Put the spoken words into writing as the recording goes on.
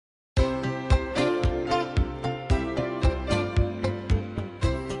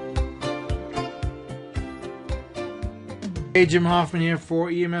Hey, Jim Hoffman here for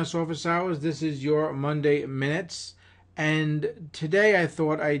EMS Office Hours. This is your Monday Minutes, and today I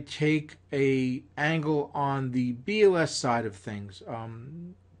thought I'd take a angle on the BLS side of things.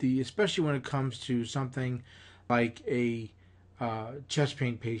 Especially when it comes to something like a chest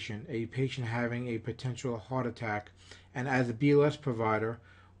pain patient, a patient having a potential heart attack, and as a BLS provider,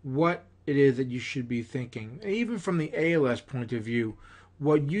 what it is that you should be thinking, even from the ALS point of view,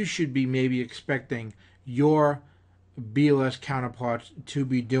 what you should be maybe expecting your BLS counterparts to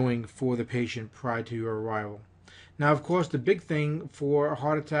be doing for the patient prior to your arrival. Now, of course, the big thing for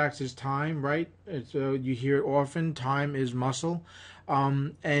heart attacks is time, right? You hear it often, time is muscle.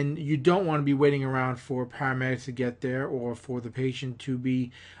 And you don't want to be waiting around for paramedics to get there or for the patient to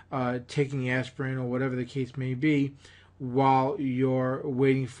be taking aspirin or whatever the case may be while you're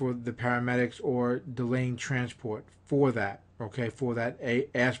waiting for the paramedics or delaying transport for that. Okay, for that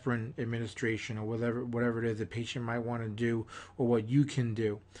aspirin administration or whatever it is the patient might want to do or what you can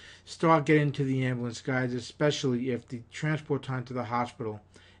do. Start getting to the ambulance, guys, especially if the transport time to the hospital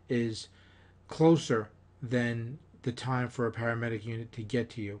is closer than the time for a paramedic unit to get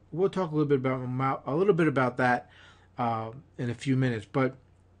to you. We'll talk a little bit about that in a few minutes. But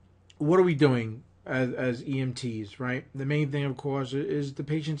what are we doing as EMTs, right? The main thing, of course, is the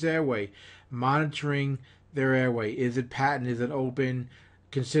patient's airway, monitoring their airway. Is it patent? Is it open?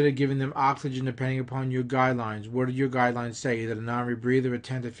 Consider giving them oxygen depending upon your guidelines. What do your guidelines say? Is it a non-rebreather at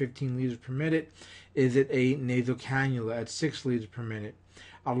 10 to 15 liters per minute? Is it a nasal cannula at 6 liters per minute?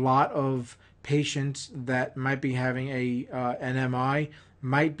 A lot of patients that might be having an MI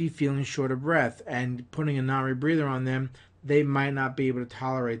might be feeling short of breath, and putting a non-rebreather on them, they might not be able to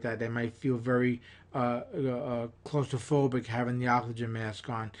tolerate that. They might feel very claustrophobic having the oxygen mask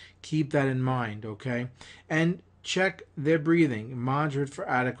on. Keep that in mind, okay? And check their breathing. Monitor it for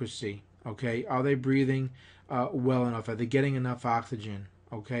adequacy, okay? Are they breathing well enough? Are they getting enough oxygen?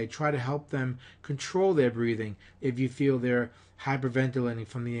 Okay, try to help them control their breathing if you feel they're hyperventilating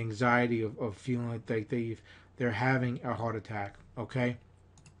from the anxiety of feeling like they're having a heart attack. Okay,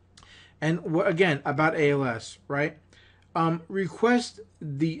 and again about ALS, right? Request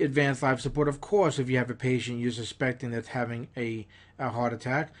the advanced life support, of course, if you have a patient you're suspecting that's having a heart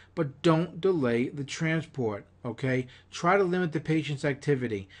attack, but don't delay the transport, okay? Try to limit the patient's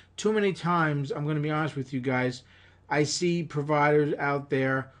activity. Too many times, I'm going to be honest with you guys, I see providers out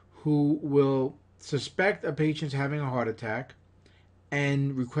there who will suspect a patient's having a heart attack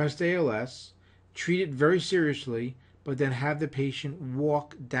and request ALS, treat it very seriously, but then have the patient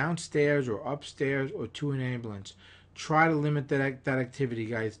walk downstairs or upstairs or to an ambulance. Try to limit that activity,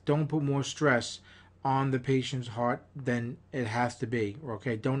 guys. Don't put more stress on the patient's heart than it has to be,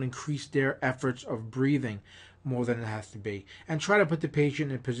 okay? Don't increase their efforts of breathing more than it has to be. And try to put the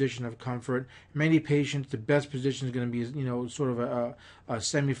patient in a position of comfort. Many patients, the best position is going to be, sort of a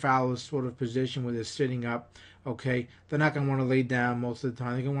semi-phallus sort of position where they're sitting up, okay? They're not going to want to lay down most of the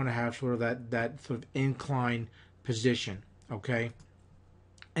time. They're going to want to have sort of that sort of inclined position, okay?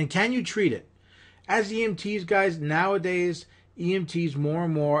 And can you treat it? As EMTs, guys, nowadays, EMTs more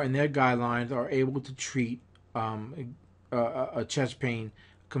and more in their guidelines are able to treat a chest pain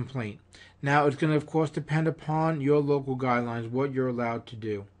complaint. Now, it's going to, of course, depend upon your local guidelines, what you're allowed to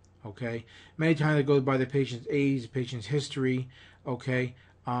do, okay? Many times it goes by the patient's age, the patient's history, okay?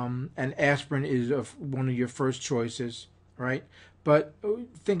 And aspirin is one of your first choices, right? But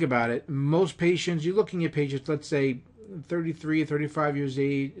think about it. Most patients, you're looking at patients, let's say, 33, 35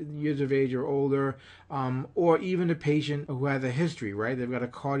 years of age or older, or even a patient who has a history, right? They've got a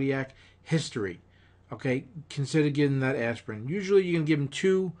cardiac history, okay? Consider giving that aspirin. Usually you can give them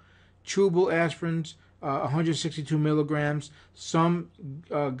 2 chewable aspirins, 162 milligrams. Some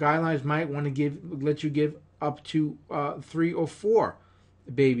guidelines might want to let you give up to 3 or 4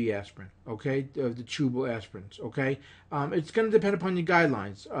 baby aspirin, okay, the chewable aspirins, okay. It's going to depend upon your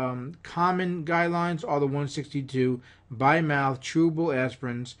guidelines. Common guidelines are the 162 by mouth chewable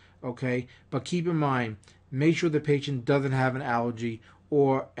aspirins, okay, but keep in mind, make sure the patient doesn't have an allergy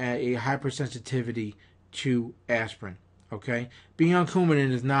or a hypersensitivity to aspirin, okay. Being on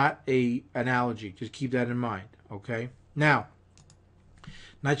Coumadin is not an allergy. Just keep that in mind, okay. Now,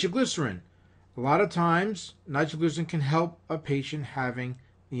 nitroglycerin. A lot of times, nitroglycerin can help a patient having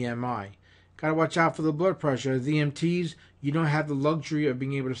the MI. Got to watch out for the blood pressure. As EMTs, you don't have the luxury of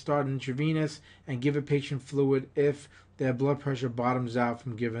being able to start intravenous and give a patient fluid if their blood pressure bottoms out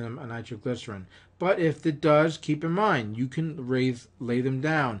from giving them a nitroglycerin. But if it does, keep in mind, you can lay them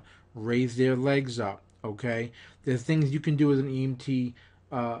down, raise their legs up, okay? There's things you can do as an EMT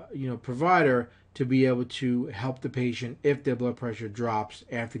provider to be able to help the patient if their blood pressure drops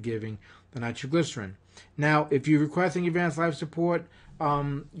after giving the nitroglycerin. Now, if you're requesting advanced life support,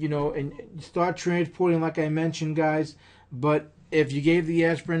 and start transporting like I mentioned, guys. But if you gave the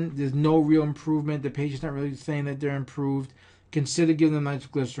aspirin, there's no real improvement. The patient's not really saying that they're improved. Consider giving them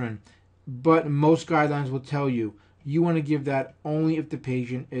nitroglycerin. But most guidelines will tell you want to give that only if the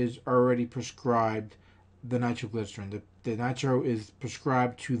patient is already prescribed the nitroglycerin. The nitro is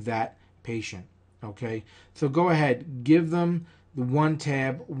prescribed to that patient. Okay, so go ahead, give them the 1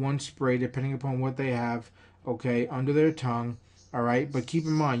 tab, 1 spray, depending upon what they have. Okay, under their tongue. All right, but keep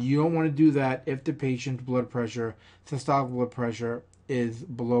in mind, you don't want to do that if the patient's blood pressure, systolic blood pressure, is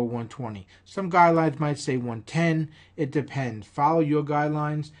below 120. Some guidelines might say 110. It depends. Follow your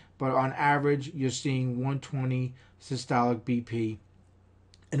guidelines, but on average, you're seeing 120 systolic BP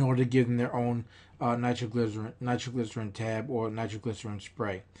in order to give them their own nitroglycerin tab or nitroglycerin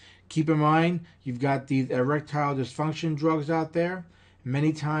spray. Keep in mind, you've got these erectile dysfunction drugs out there.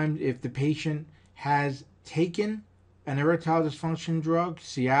 Many times, if the patient has taken an erectile dysfunction drug,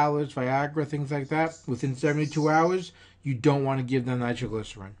 Cialis, Viagra, things like that, within 72 hours, you don't want to give them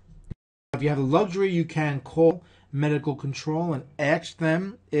nitroglycerin. If you have the luxury, you can call medical control and ask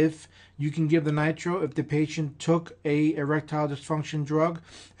them if you can give the nitro if the patient took a erectile dysfunction drug.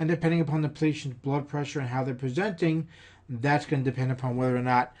 And depending upon the patient's blood pressure and how they're presenting, that's going to depend upon whether or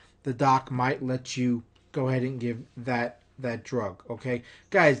not the doc might let you go ahead and give that drug. Okay,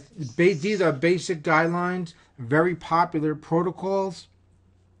 guys, these are basic guidelines, very popular protocols.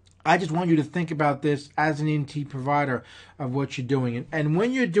 I just want you to think about this as an ENT provider of what you're doing. And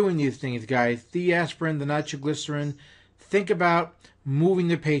when you're doing these things, guys, the aspirin, the nitroglycerin, think about moving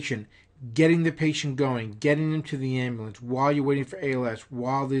the patient, getting the patient going, getting them to the ambulance while you're waiting for ALS,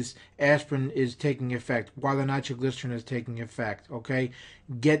 while this aspirin is taking effect, while the nitroglycerin is taking effect, okay?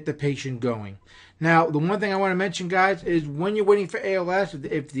 Get the patient going. Now, the one thing I want to mention, guys, is when you're waiting for ALS,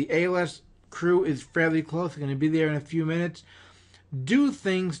 if the ALS crew is fairly close, they're going to be there in a few minutes, do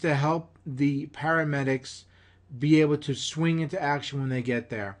things to help the paramedics be able to swing into action when they get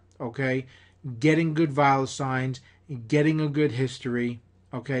there, okay? Getting good vital signs, getting a good history,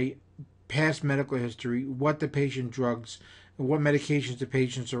 okay? Past medical history, what the patient drugs, what medications the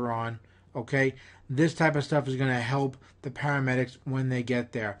patients are on, okay? This type of stuff is going to help the paramedics when they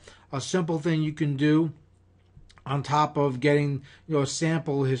get there. A simple thing you can do on top of getting a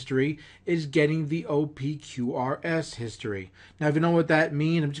sample history is getting the OPQRST history. Now, if you know what that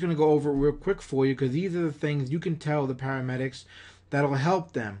means, I'm just going to go over it real quick for you because these are the things you can tell the paramedics that'll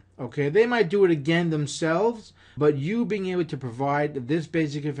help them. Okay, they might do it again themselves, but you being able to provide this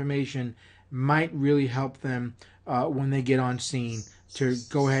basic information might really help them when they get on scene to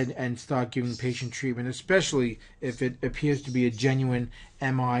go ahead and start giving patient treatment, especially if it appears to be a genuine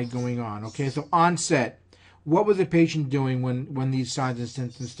MI going on. Okay, so onset. What was the patient doing when these signs and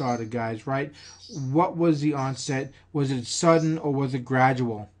symptoms started, guys, right? What was the onset? Was it sudden or was it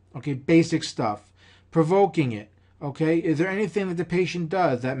gradual? Okay, basic stuff. Provoking it. Okay, is there anything that the patient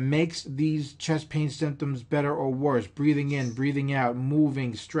does that makes these chest pain symptoms better or worse? Breathing in, breathing out,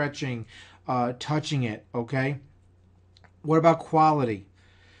 moving, stretching, touching it, okay? What about quality?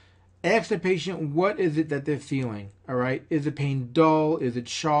 Ask the patient what is it that they're feeling, all right? Is the pain dull? Is it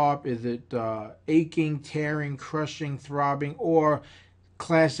sharp? Is it aching, tearing, crushing, throbbing, or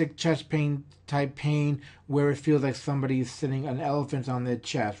classic chest pain type pain where it feels like somebody is sitting an elephant on their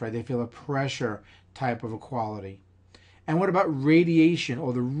chest, right? They feel a pressure type of a quality. And what about radiation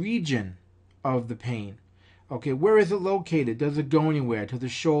or the region of the pain? Okay, where is it located? Does it go anywhere? To the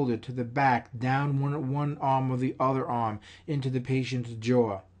shoulder, to the back, down one arm or the other arm, into the patient's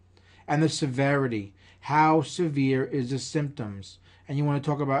jaw? And the severity. How severe is the symptoms? And you want to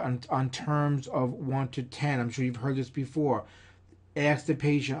talk about on terms of 1 to 10. I'm sure you've heard this before. Ask the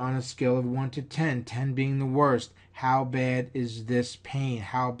patient on a scale of 1 to 10, 10 being the worst. How bad is this pain?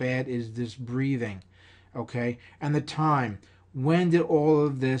 How bad is this breathing? Okay, and the time. When did all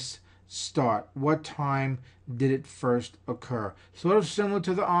of this start? What time did it first occur? Sort of similar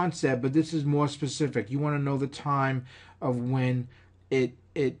to the onset, but this is more specific. You want to know the time of when it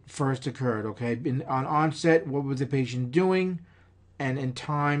first occurred, okay? On onset, what was the patient doing? And in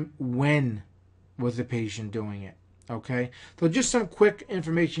time, when was the patient doing it? Okay? So just some quick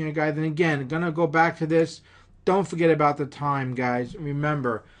information here, guys. And again, I'm going to go back to this. Don't forget about the time, guys.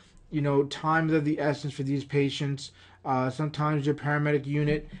 Remember, times of the essence for these patients. Sometimes your paramedic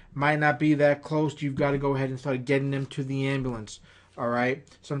unit might not be that close. You've got to go ahead and start getting them to the ambulance. All right.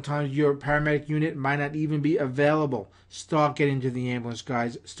 Sometimes your paramedic unit might not even be available. Start getting to the ambulance,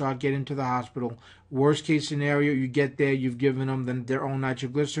 guys. Start getting to the hospital. Worst case scenario, you get there, you've given them their own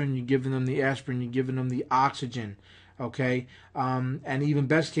nitroglycerin, you've given them the aspirin, you've given them the oxygen. Okay, and even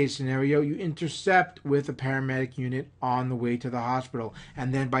best case scenario, you intercept with a paramedic unit on the way to the hospital,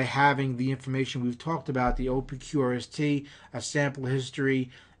 and then by having the information we've talked about, the OPQRST, a sample history,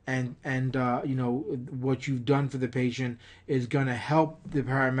 and you know, what you've done for the patient is going to help the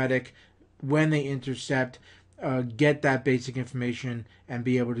paramedic when they intercept get that basic information and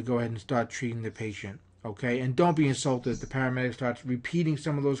be able to go ahead and start treating the patient. Okay, and don't be insulted if the paramedic starts repeating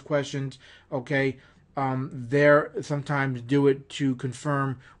some of those questions. Okay, they're sometimes do it to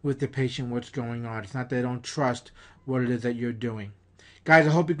confirm with the patient what's going on. It's not that they don't trust what it is that you're doing. Guys,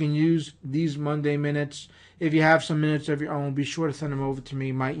 I hope you can use these Monday minutes. If you have some minutes of your own, be sure to send them over to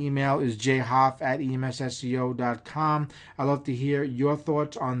me. My email is jhoff@emsseo.com. I'd love to hear your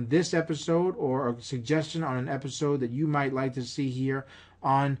thoughts on this episode or a suggestion on an episode that you might like to see here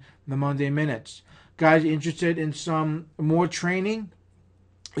on the Monday Minutes. Guys, interested in some more training,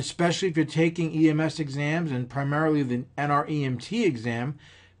 especially if you're taking EMS exams and primarily the NREMT exam,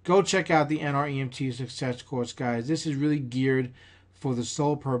 go check out the NREMT Success Course, guys. This is really geared for the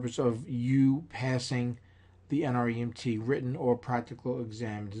sole purpose of you passing the NREMT written or practical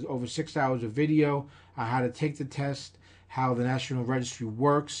exam. There's over 6 hours of video on how to take the test, how the National Registry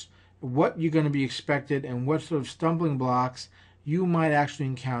works, what you're going to be expected, and what sort of stumbling blocks you might actually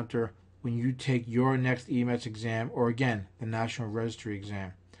encounter when you take your next EMS exam, or again, the National Registry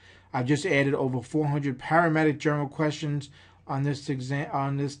exam. I've just added over 400 paramedic general questions on this exam,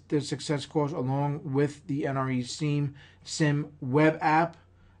 on this success course, along with the NRE Sim web app.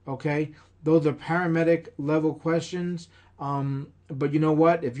 Okay, those are paramedic level questions. But you know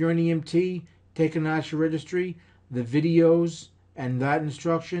what? If you're an EMT taking National Registry, the videos and that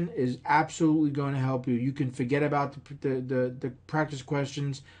instruction is absolutely going to help you. You can forget about the practice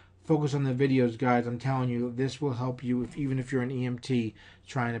questions. Focus on the videos, guys. I'm telling you, this will help you even if you're an EMT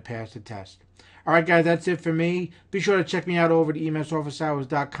trying to pass the test. All right, guys, that's it for me. Be sure to check me out over at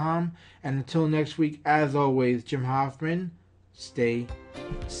emsofficehours.com. And until next week, as always, Jim Hoffman, stay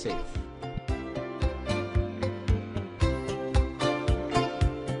safe.